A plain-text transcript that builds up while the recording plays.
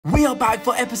We are back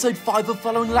for episode 5 of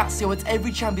following Lazio at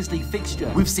every Champions League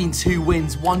fixture. We've seen 2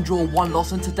 wins, 1 draw, 1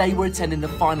 loss, and today we're attending the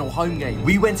final home game.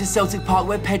 We went to Celtic Park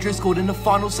where Pedro scored in the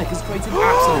final seconds, creating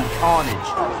absolute carnage.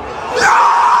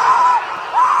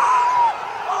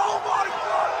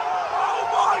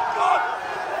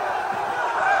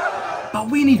 But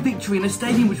we need victory in a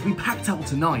stadium which will be packed out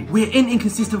tonight. We're in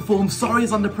inconsistent form, sorry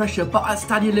is under pressure, but at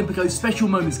Stadio Olympico, special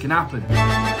moments can happen.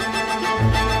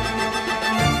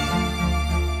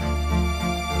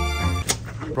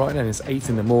 Right now it's 8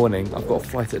 in the morning. I've got a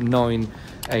flight at 9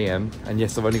 AM and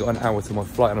yes, I've only got an hour to my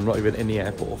flight and I'm not even in the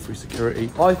airport or through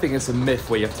security. I think it's a myth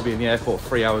where you have to be in the airport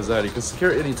 3 hours early because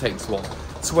security only takes what?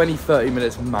 20-30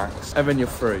 minutes max and then you're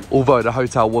through. Although the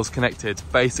hotel was connected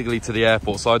basically to the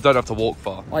airport, so I don't have to walk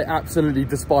far. I absolutely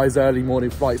despise early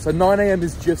morning flights, so 9 AM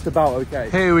is just about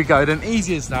okay. Here we go, then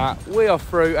easy as that. We are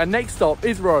through and next stop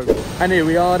is Rome. And here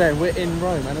we are then, we're in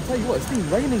Rome. And I'll tell you what, it's been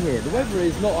raining here. The weather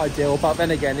is not ideal, but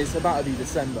then again, it's about to be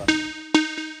December.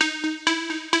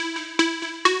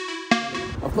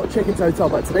 I've got to check into the hotel,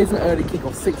 but today's an early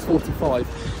kick-off, 6:45.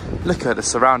 Look at the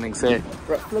surroundings here.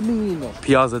 Flamino.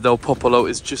 Piazza del Popolo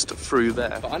is just through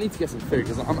there. But I need to get some food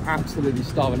because I'm absolutely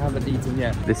starving, haven't eaten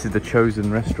yet. This is the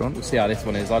chosen restaurant. We'll see how this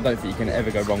one is. I don't think you can ever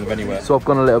go wrong with anywhere. So I've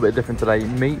gone a little bit different today.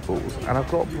 Meatballs, and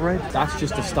I've got bread. That's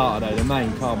just the starter though. The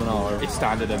main carbonara is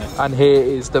standard in it. And here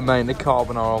is the main, the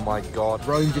carbonara. Oh my God.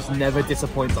 Rome just never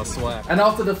disappoints, I swear. And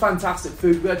after the fantastic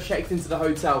food, we had checked into the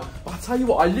hotel. But I'll tell you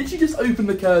what, I literally just opened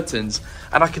the curtains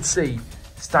and I could see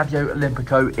Stadio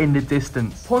Olympico in the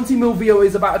distance. Ponte Milvio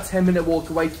is about a 10-minute walk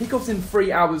away. Kickoff's in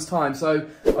 3 hours time, so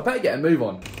I better get a move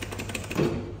on.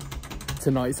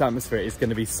 Tonight's atmosphere is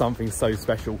going to be something so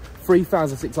special.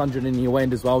 3,600 in the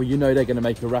end as well. You know they're going to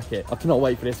make a racket. I cannot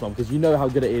wait for this one because you know how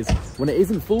good it is when it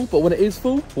isn't full, but when it is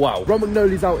full, wow. Ron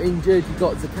McNally's out injured. You've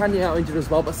got Zaccagni out injured as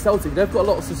well, but Celtic, they've got a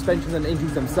lot of suspensions and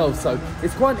injuries themselves, so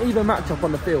it's quite an even matchup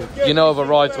on the field. You know I've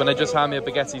arrived when they just hand me a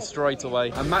baguette straight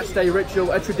away. A match day ritual,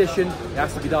 a tradition, it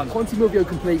has to be done. Ponte Milvio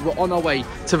complete. We're on our way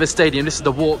to the stadium. This is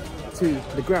the walk to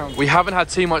the ground. We haven't had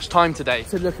too much time today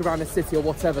to look around the city or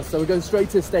whatever, so we're going straight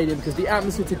to the stadium because the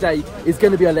atmosphere today is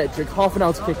going to be electric. Half an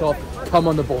hour to kick off. Come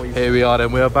on the boys. Here we are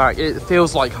then, we're back. It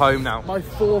feels like home now. My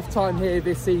 4th time here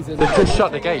this season. They've just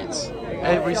shut the gates.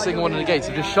 Every single one of the gates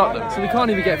have just shut them. So we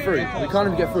can't even get through. We can't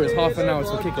even get through. It's half an hour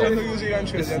to kick off.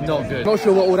 This is not good. Not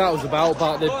sure what all that was about,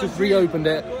 but they've just reopened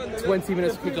it. 20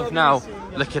 minutes to kick off now.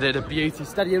 Look at it, a beauty.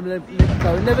 Stadium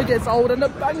Olympico. It never gets old and the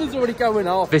banger's already going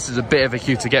off. This is a bit of a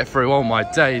queue to get through. Oh my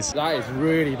days. That is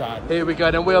really bad. Here we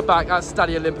go then, we are back at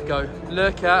Stadio Olimpico.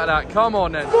 Look at that, come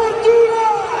on then.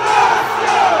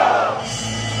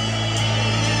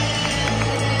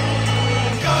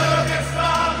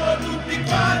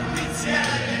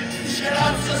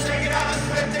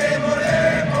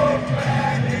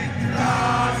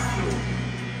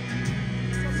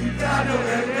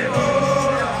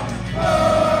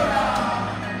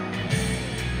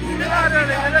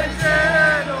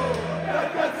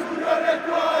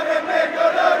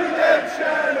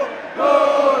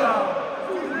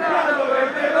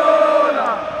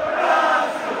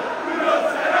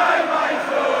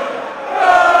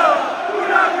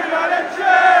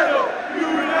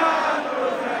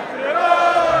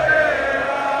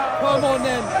 Come on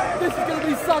then, this is going to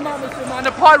be some atmosphere, man.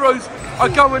 The pyros are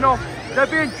going off. They're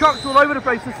being chucked all over the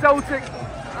place. The Celtic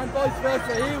and vice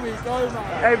versa. Here we go,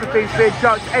 man. Everything's being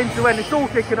chucked end to end. It's all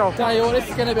kicking off. Tell you what, this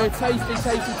is going to be a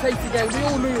tasty game. We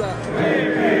all knew that.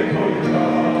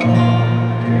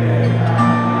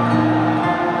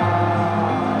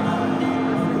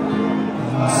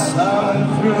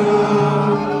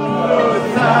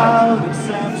 Without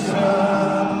exception.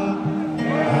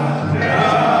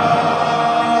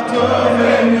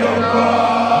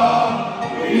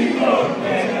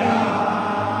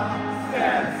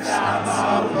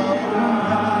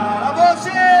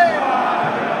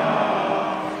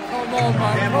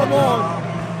 Come on,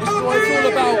 this is what it's all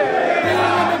about. Being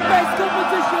in the best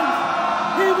competitions.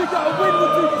 Here we go, win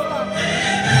will do this match.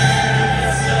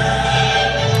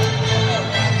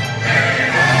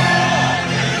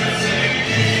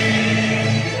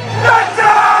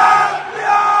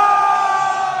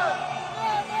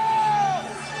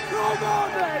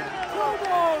 Come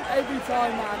on. Every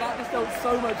time, man, that just felt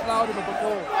so much louder than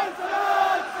before.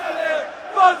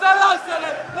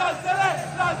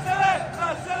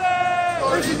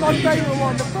 This is my favourite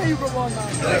one, the favourite one, man.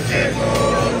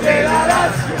 La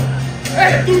Lazio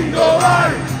è un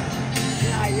gol!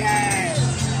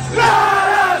 La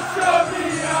Lazio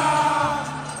mia!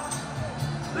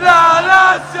 La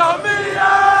Lazio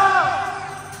mia!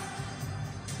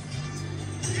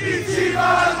 Insieme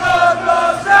al mondo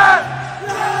c'è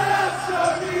la Lazio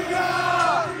mia!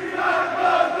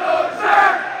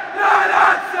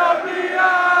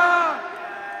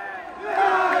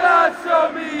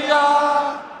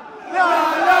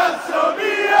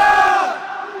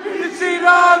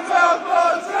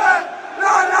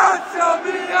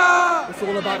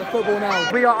 about the football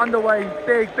now. We are underway.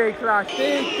 Big clash.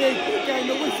 Big game.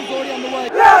 The whistle's already on the way.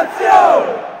 Lazio!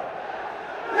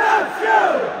 Lazio!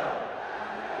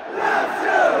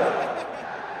 Lazio!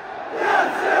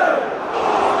 Lazio!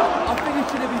 I think he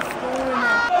should have been scoring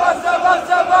now. Forza,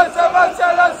 forza, forza, forza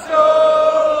Lazio!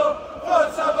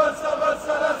 Forza, forza,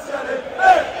 forza Lazio!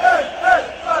 Hey, hey, hey!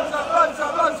 Forza, forza,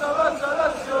 forza, forza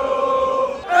Lazio!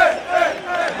 Hey, hey,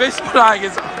 hey! This flag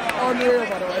is Unreal,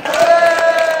 by the way.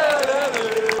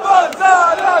 Forza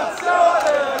Lazio!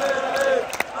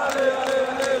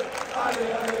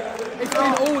 It's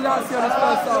been all Lazio in this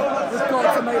first half. We've got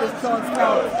to make this chance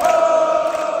count.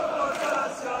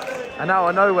 And out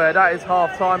of nowhere, that is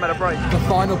half time at a break. The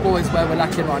final ball is where we're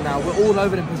lacking right now. We're all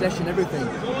over in possession, everything.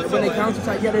 When they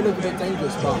counter-attack, yeah, they look a bit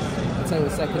dangerous, but I'll tell you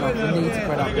what, second half, we need to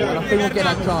spread out ball. And I think we'll get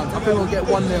that chance. I think we'll get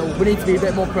 1-0. We need to be a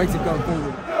bit more creative going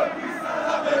forward.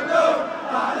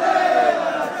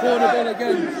 Corner ball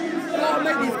again. Gotta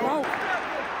make these count.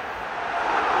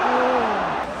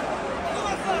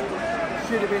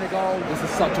 Should have been a goal. This is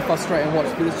such a frustrating watch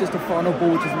because it's just a final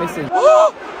ball which is missing.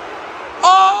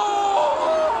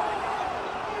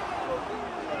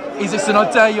 Is this an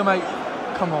I dare you, mate?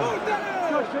 Come on.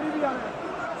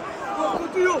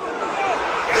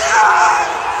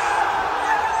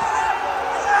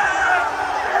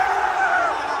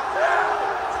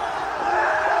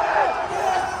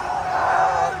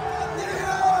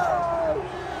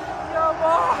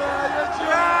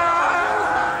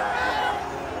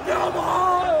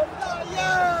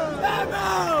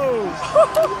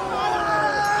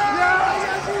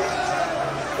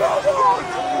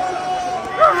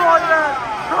 Come on, man!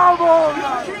 Come on,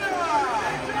 bro!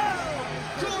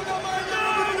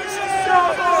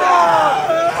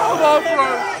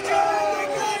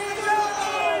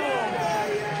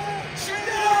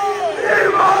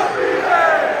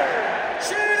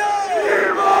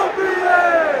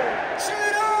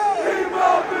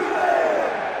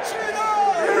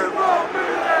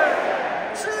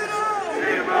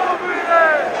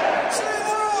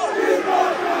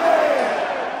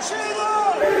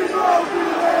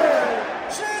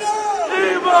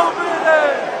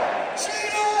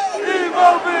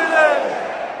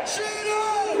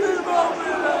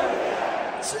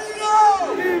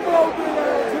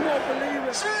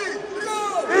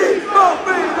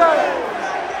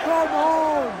 Come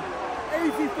on!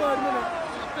 83rd minute.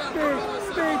 Big.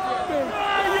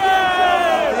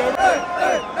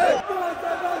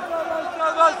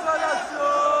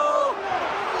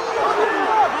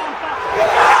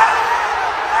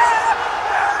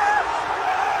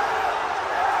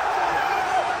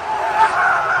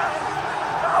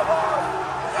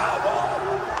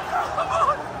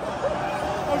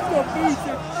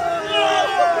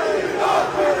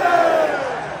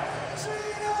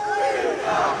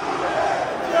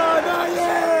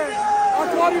 I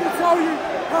can't even tell you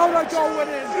how that goal went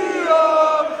in.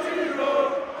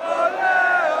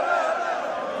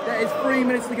 There is 3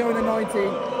 minutes to go in the 90.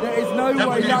 There is no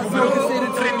way Lazio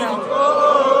conceded 2 now.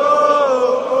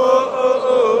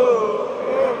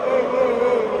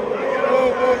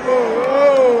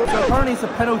 So apparently it's a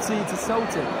penalty to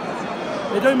Celtic.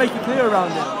 They don't make it clear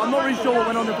around it. I'm not really sure what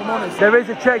went on, if I'm honest. There is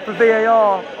a check for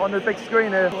VAR on the big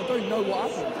screen here. I don't know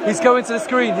what happened. He's going to the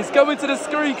screen. He's going to the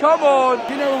screen. Come on.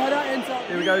 You know how that ends up.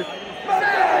 Here we go.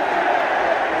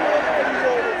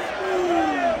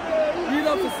 You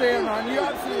love to see it, man. You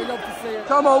absolutely love to see it.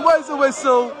 Come on. Where's the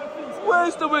whistle?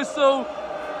 Where's the whistle?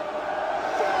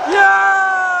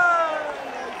 Yeah!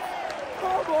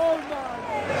 Come on, man.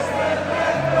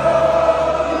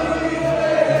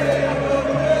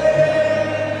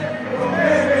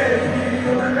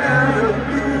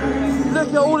 Look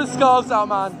at all the scarves out,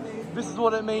 man. This is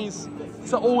what it means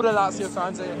to all the Lazio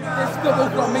fans here. This football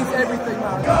club means everything,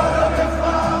 man.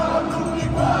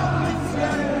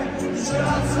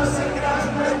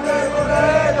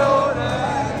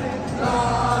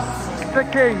 The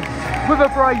king with a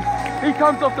brace. He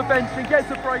comes off the bench and gets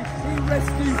a brace. He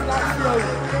rescues Lazio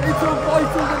into a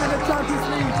vital win in the Champions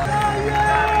League.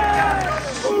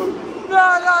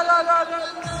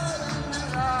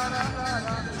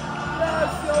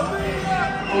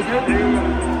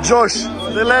 Josh,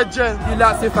 the legend. You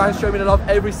Lazio fans show me the love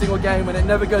every single game and it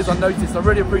never goes unnoticed. I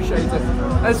really appreciate it.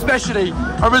 And especially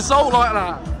a result like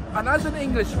that. And as an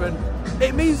Englishman,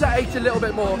 it means that extra little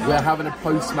bit more. We're having a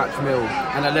post-match meal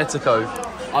in Olympico.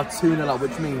 are 2-0 up,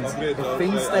 which means if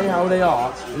things stay how they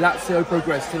are, Lazio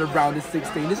progress to the round of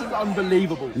 16. This is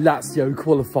unbelievable. Lazio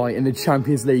qualify in the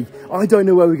Champions League. I don't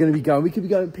know where we're going to be going. We could be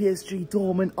going PSG,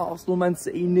 Dortmund, Arsenal, Man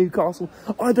City, Newcastle.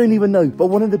 I don't even know. But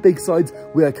one of the big sides,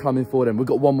 we are coming for them. We've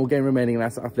got one more game remaining, and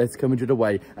that's Atletico Madrid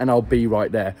away, and I'll be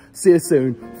right there. See you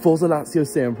soon. Forza Lazio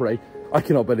sempre. I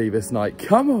cannot believe this night.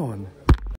 Come on.